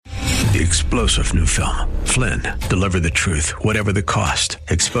The explosive new film, Flynn, deliver the truth, whatever the cost,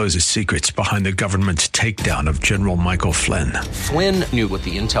 exposes secrets behind the government's takedown of General Michael Flynn. Flynn knew what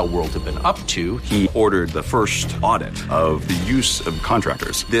the intel world had been up to. He ordered the first audit of the use of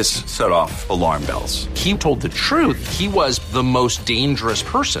contractors. This set off alarm bells. He told the truth. He was the most dangerous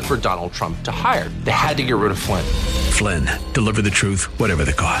person for Donald Trump to hire. They had to get rid of Flynn. Flynn, deliver the truth, whatever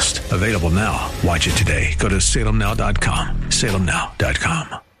the cost. Available now. Watch it today. Go to salemnow.com.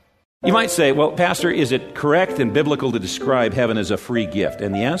 salemnow.com. You might say, well, Pastor, is it correct and biblical to describe heaven as a free gift?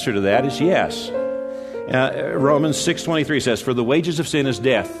 And the answer to that is yes. Romans 6:23 says, for the wages of sin is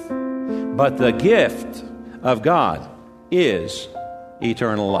death, but the gift of God is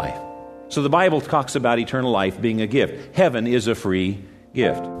eternal life. So the Bible talks about eternal life being a gift. Heaven is a free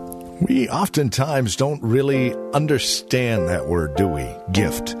gift. We oftentimes don't really understand that word, do we?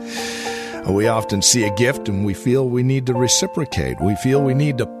 Gift. We often see a gift and we feel we need to reciprocate. We feel we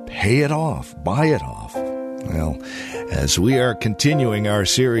need to pay it off, buy it off. Well, as we are continuing our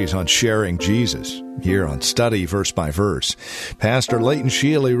series on sharing Jesus here on Study Verse by Verse, Pastor Leighton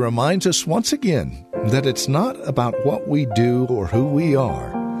Sheely reminds us once again that it's not about what we do or who we are,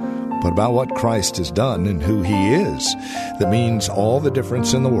 but about what Christ has done and who He is that means all the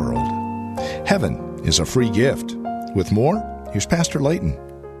difference in the world. Heaven is a free gift. With more, here's Pastor Leighton.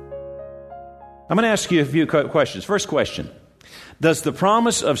 I'm going to ask you a few questions. First question, does the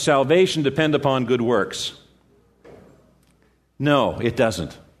promise of salvation depend upon good works? No, it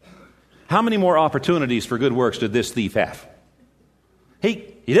doesn't. How many more opportunities for good works did this thief have?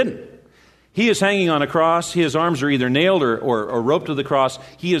 He didn't. He is hanging on a cross. His arms are either nailed or roped to the cross.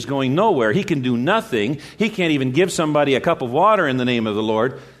 He is going nowhere. He can do nothing. He can't even give somebody a cup of water in the name of the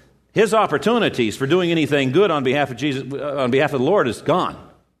Lord. His opportunities for doing anything good on behalf of Jesus, on behalf of the Lord, is gone.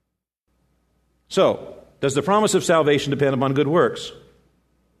 So, does the promise of salvation depend upon good works?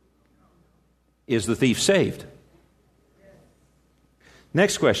 Is the thief saved?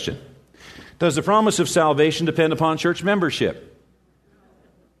 Next question. Does the promise of salvation depend upon church membership?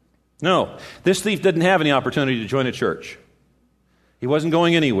 No. This thief didn't have any opportunity to join a church. He wasn't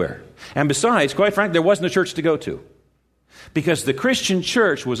going anywhere. And besides, quite frankly, there wasn't a church to go to. Because the Christian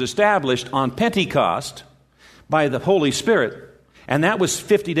church was established on Pentecost by the Holy Spirit, and that was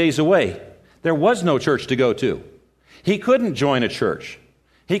 50 days away. There was no church to go to. He couldn't join a church.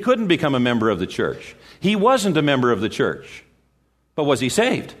 He couldn't become a member of the church. He wasn't a member of the church. But was he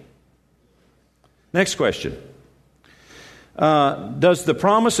saved? Next question. Does the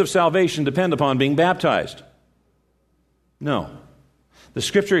promise of salvation depend upon being baptized? No. The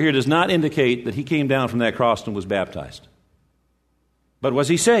scripture here does not indicate that he came down from that cross and was baptized. But was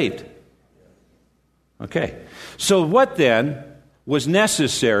he saved? Okay. So what then was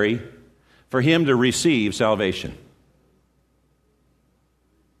necessary for him to receive salvation?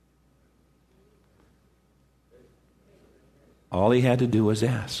 All he had to do was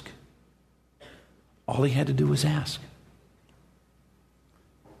ask. All he had to do was ask.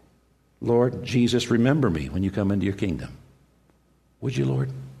 Lord Jesus, remember me when you come into your kingdom. Would you,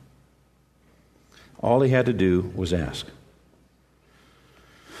 Lord? All he had to do was ask.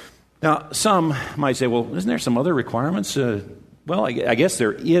 Now, some might say, well, isn't there some other requirements? Well, I guess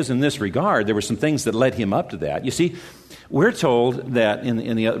there is in this regard. There were some things that led him up to that. You see, we're told that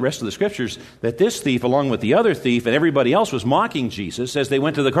in the rest of the scriptures that this thief, along with the other thief and everybody else, was mocking Jesus as they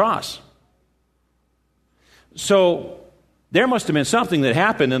went to the cross. So there must have been something that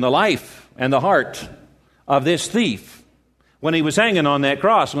happened in the life and the heart of this thief when he was hanging on that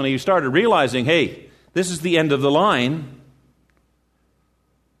cross, when he started realizing, hey, this is the end of the line,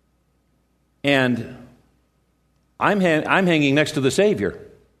 and I'm hanging next to the Savior.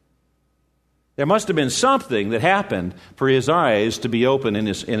 There must have been something that happened for his eyes to be open and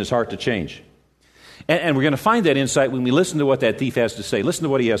his heart to change. And we're going to find that insight when we listen to what that thief has to say. Listen to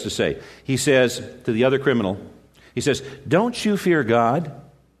what he has to say. He says to the other criminal, he says, don't you fear God?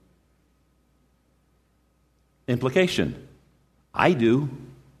 Implication, I do.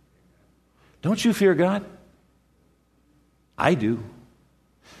 Don't you fear God? I do.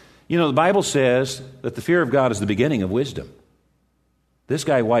 You know, the Bible says that the fear of God is the beginning of wisdom. This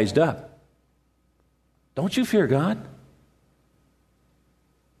guy wised up. Don't you fear God?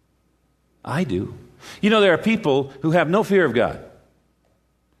 I do. You know, there are people who have no fear of God.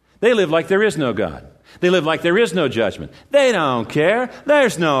 They live like there is no God. They live like there is no judgment. They don't care.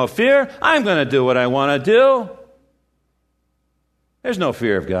 There's no fear. I'm going to do what I want to do. There's no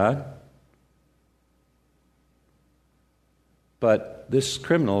fear of God. But this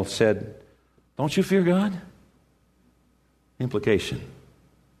criminal said, don't you fear God? Implication,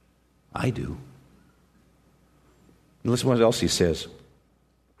 I do. And listen to what else he says.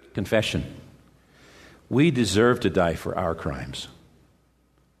 Confession. We deserve to die for our crimes.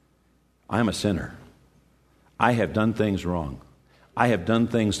 I'm a sinner. I have done things wrong. I have done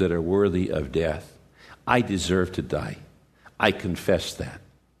things that are worthy of death. I deserve to die. I confess that.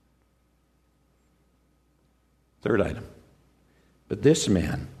 Third item. But this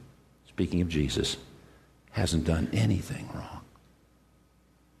man, speaking of Jesus, hasn't done anything wrong.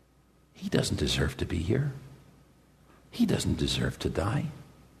 He doesn't deserve to be here. He doesn't deserve to die.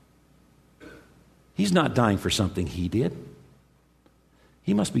 He's not dying for something he did.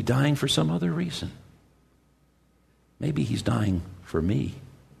 He must be dying for some other reason. Maybe he's dying for me,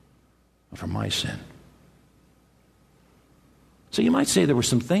 for my sin. So you might say there were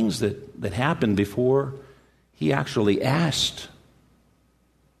some things that happened before he actually asked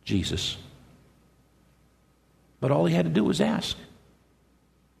Jesus. But all he had to do was ask.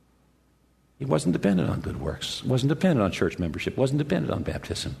 He wasn't dependent on good works, wasn't dependent on church membership, wasn't dependent on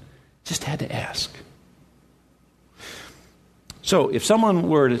baptism. Just had to ask. So if someone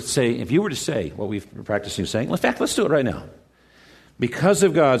were to say, if you were to say what we've been practicing saying, in fact, let's do it right now. Because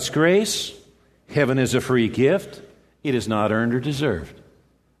of God's grace, heaven is a free gift. It is not earned or deserved.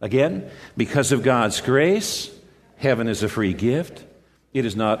 Again, because of God's grace, heaven is a free gift. It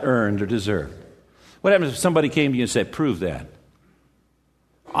is not earned or deserved. What happens if somebody came to you and said, prove that?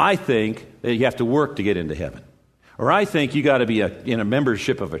 I think that you have to work to get into heaven. Or I think you got to be in a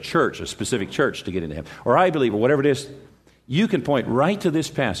membership of a church, a specific church to get into heaven. Or I believe, or whatever it is. You can point right to this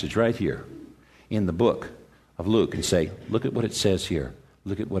passage right here in the book of Luke and say, look at what it says here.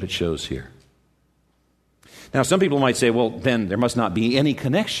 Look at what it shows here. Now, some people might say, well, then there must not be any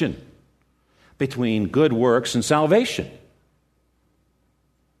connection between good works and salvation.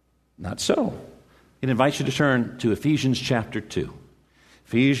 Not so. It invites you to turn to Ephesians chapter 2.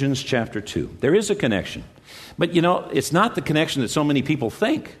 Ephesians chapter 2. There is a connection. But, it's not the connection that so many people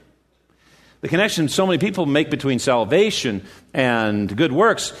think. The connection so many people make between salvation and good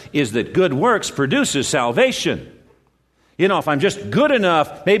works is that good works produces salvation. If I'm just good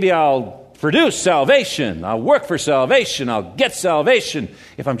enough, maybe I'll produce salvation. I'll work for salvation. I'll get salvation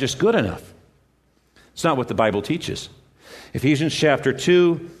if I'm just good enough. It's not what the Bible teaches. Ephesians chapter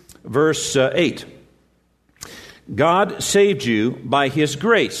 2, verse 8. God saved you by His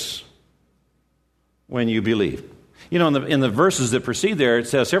grace when you believed. In the verses that precede there, it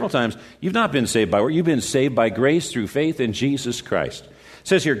says several times, you've not been saved by works. You've been saved by grace through faith in Jesus Christ. It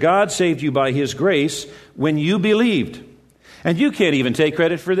says here, God saved you by His grace when you believed. And you can't even take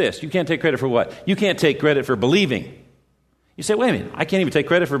credit for this. You can't take credit for what? You can't take credit for believing. You say, wait a minute, I can't even take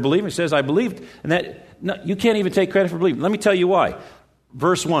credit for believing. It says I believed. No, you can't even take credit for believing. Let me tell you why.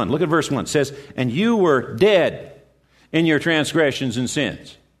 Verse 1, look at verse 1. It says, and you were dead in your transgressions and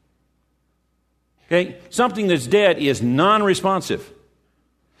sins. Okay? Something that's dead is non-responsive.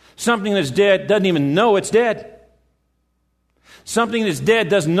 Something that's dead doesn't even know it's dead. Something that's dead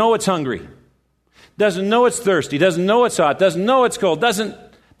doesn't know it's hungry. Doesn't know it's thirsty. Doesn't know it's hot. Doesn't know it's cold.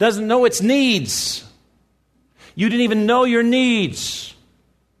 Doesn't know its needs. You didn't even know your needs.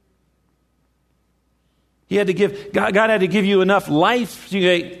 God had to give you enough life so you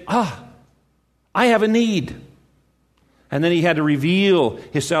say, I have a need. And then He had to reveal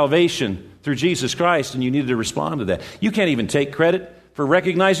His salvation through Jesus Christ, and you needed to respond to that. You can't even take credit for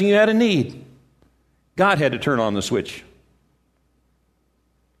recognizing you had a need. God had to turn on the switch.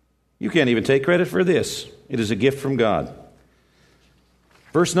 You can't even take credit for this. It is a gift from God.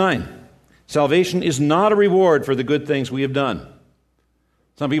 Verse 9, salvation is not a reward for the good things we have done.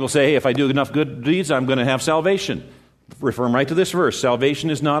 Some people say, hey, if I do enough good deeds, I'm going to have salvation. Refer right to this verse.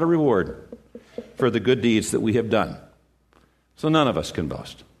 Salvation is not a reward for the good deeds that we have done. So none of us can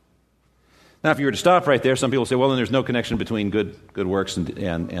boast. Now, if you were to stop right there, some people say, well, then there's no connection between good works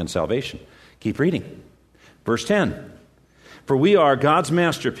and salvation. Keep reading. Verse 10. For we are God's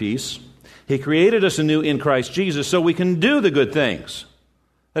masterpiece. He created us anew in Christ Jesus so we can do the good things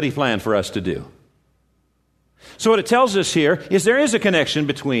that He planned for us to do. So what it tells us here is there is a connection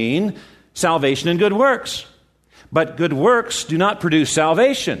between salvation and good works. But good works do not produce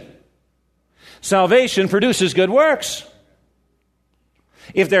salvation. Salvation produces good works.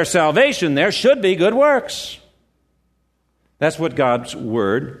 If there's salvation, there should be good works. That's what God's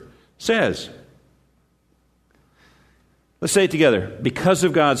Word says. Let's say it together. Because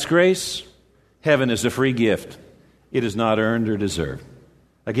of God's grace, heaven is a free gift. It is not earned or deserved.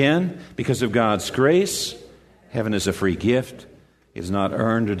 Again, because of God's grace, heaven is a free gift. It is not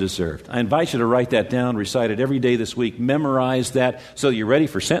earned or deserved. I invite you to write that down, recite it every day this week, memorize that so you're ready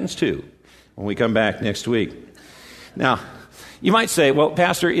for sentence 2 when we come back next week. Now, you might say, well,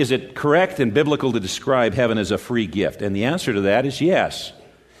 Pastor, is it correct and biblical to describe heaven as a free gift? And the answer to that is yes.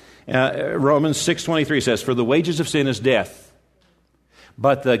 Romans 6:23 says, "For the wages of sin is death,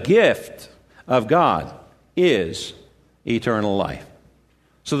 but the gift of God is eternal life."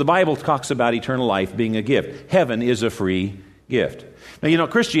 So the Bible talks about eternal life being a gift. Heaven is a free gift. Now,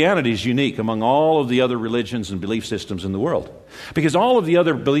 Christianity is unique among all of the other religions and belief systems in the world, because all of the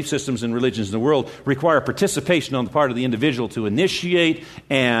other belief systems and religions in the world require participation on the part of the individual to initiate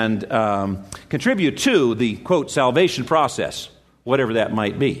and contribute to the, quote, salvation process, whatever that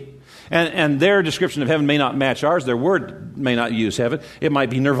might be. And their description of heaven may not match ours. Their word may not use heaven. It might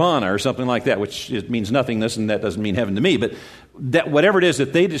be nirvana or something like that, which it means nothingness, and that doesn't mean heaven to me. But that whatever it is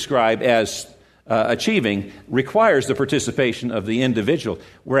that they describe as achieving requires the participation of the individual,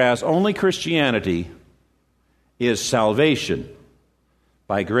 whereas only Christianity is salvation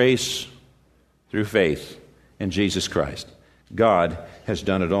by grace through faith in Jesus Christ. God has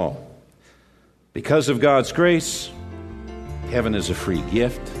done it all. Because of God's grace, heaven is a free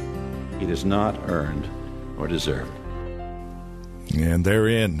gift. It is not earned or deserved. And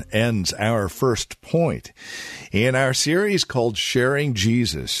therein ends our first point in our series called Sharing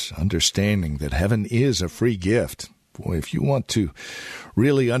Jesus, understanding that heaven is a free gift. Boy, if you want to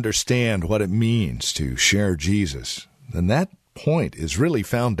really understand what it means to share Jesus, then that point is really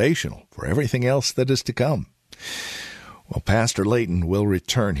foundational for everything else that is to come. Well, Pastor Layton will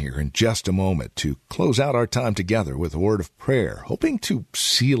return here in just a moment to close out our time together with a word of prayer, hoping to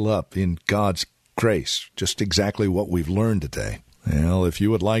seal up in God's grace just exactly what we've learned today. Well, if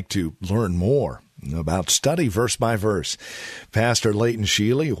you would like to learn more about study verse by verse, Pastor Layton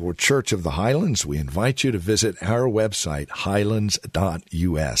Sheely or Church of the Highlands, we invite you to visit our website,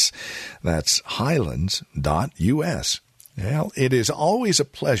 highlands.us. That's highlands.us. Well, it is always a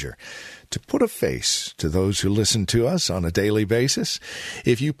pleasure to put a face to those who listen to us on a daily basis.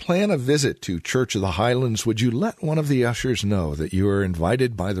 If you plan a visit to Church of the Highlands, would you let one of the ushers know that you are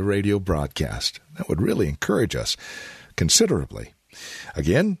invited by the radio broadcast? That would really encourage us considerably.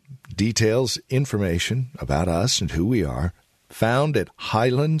 Again, details, information about us and who we are, found at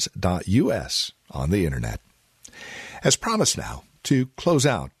highlands.us on the Internet. As promised now, to close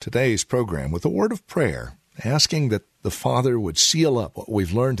out today's program with a word of prayer, asking that the Father would seal up what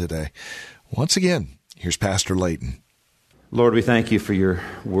we've learned today. Once again, here's Pastor Layton. Lord, we thank you for your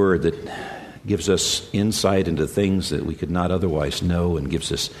word that gives us insight into things that we could not otherwise know, and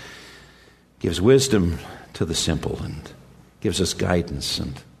gives wisdom to the simple and gives us guidance.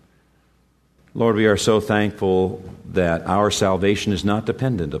 And Lord, we are so thankful that our salvation is not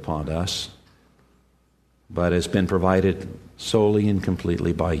dependent upon us, but has been provided solely and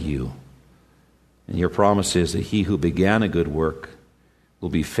completely by you. And your promise is that he who began a good work will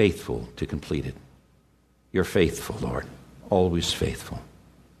be faithful to complete it. You're faithful, Lord, always faithful.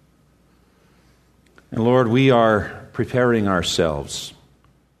 And Lord, we are preparing ourselves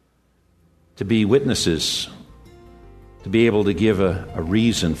to be witnesses, to be able to give a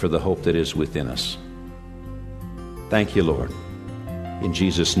reason for the hope that is within us. Thank you, Lord. In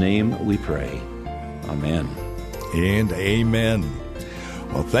Jesus' name we pray. Amen. And amen.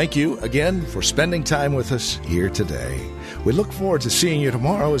 Well, thank you again for spending time with us here today. We look forward to seeing you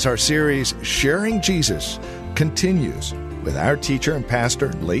tomorrow as our series, Sharing Jesus, continues with our teacher and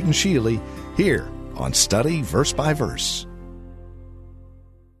pastor, Layton Sheely, here on Study Verse by Verse.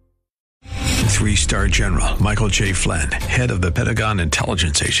 3-star General Michael J. Flynn, head of the Pentagon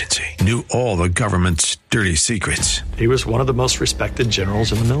Intelligence Agency, knew all the government's dirty secrets. He was one of the most respected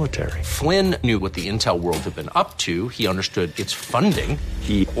generals in the military. Flynn knew what the intel world had been up to. He understood its funding.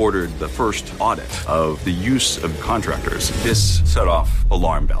 He ordered the first audit of the use of contractors. This set off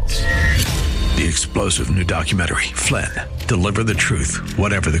alarm bells. The explosive new documentary, Flynn, Deliver the Truth,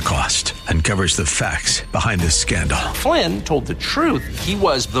 Whatever the Cost, uncovers the facts behind this scandal. Flynn told the truth. He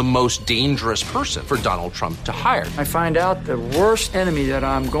was the most dangerous person for Donald Trump to hire. I find out the worst enemy that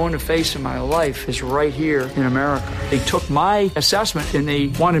I'm going to face in my life is right here in America. They took my assessment and they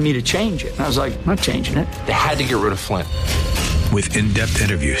wanted me to change it. And I was like, I'm not changing it. They had to get rid of Flynn. With in-depth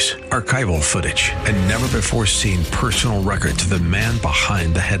interviews, archival footage, and never-before-seen personal records of the man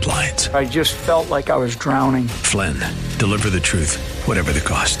behind the headlines. I just felt like I was drowning. Flynn, Deliver the Truth, Whatever the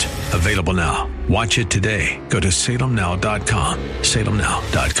Cost. Available now. Watch it today. Go to salemnow.com.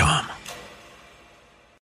 salemnow.com.